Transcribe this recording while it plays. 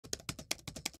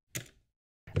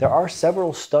There are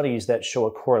several studies that show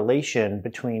a correlation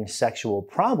between sexual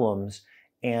problems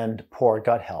and poor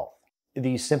gut health.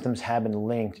 These symptoms have been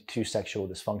linked to sexual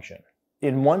dysfunction.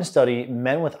 In one study,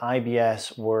 men with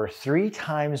IBS were 3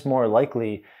 times more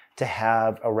likely to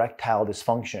have erectile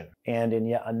dysfunction. And in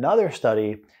yet another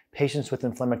study, patients with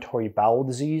inflammatory bowel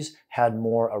disease had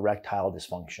more erectile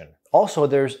dysfunction. Also,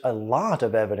 there's a lot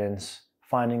of evidence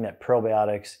finding that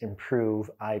probiotics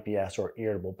improve IBS or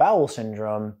irritable bowel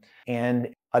syndrome.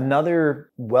 And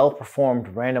another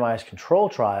well-performed randomized control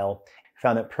trial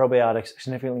found that probiotics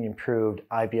significantly improved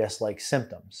IBS-like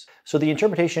symptoms. So the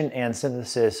interpretation and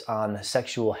synthesis on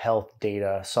sexual health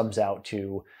data sums out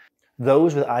to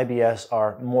those with IBS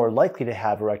are more likely to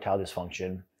have erectile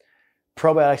dysfunction.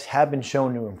 Probiotics have been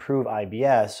shown to improve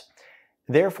IBS.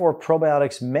 Therefore,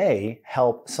 probiotics may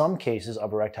help some cases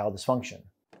of erectile dysfunction.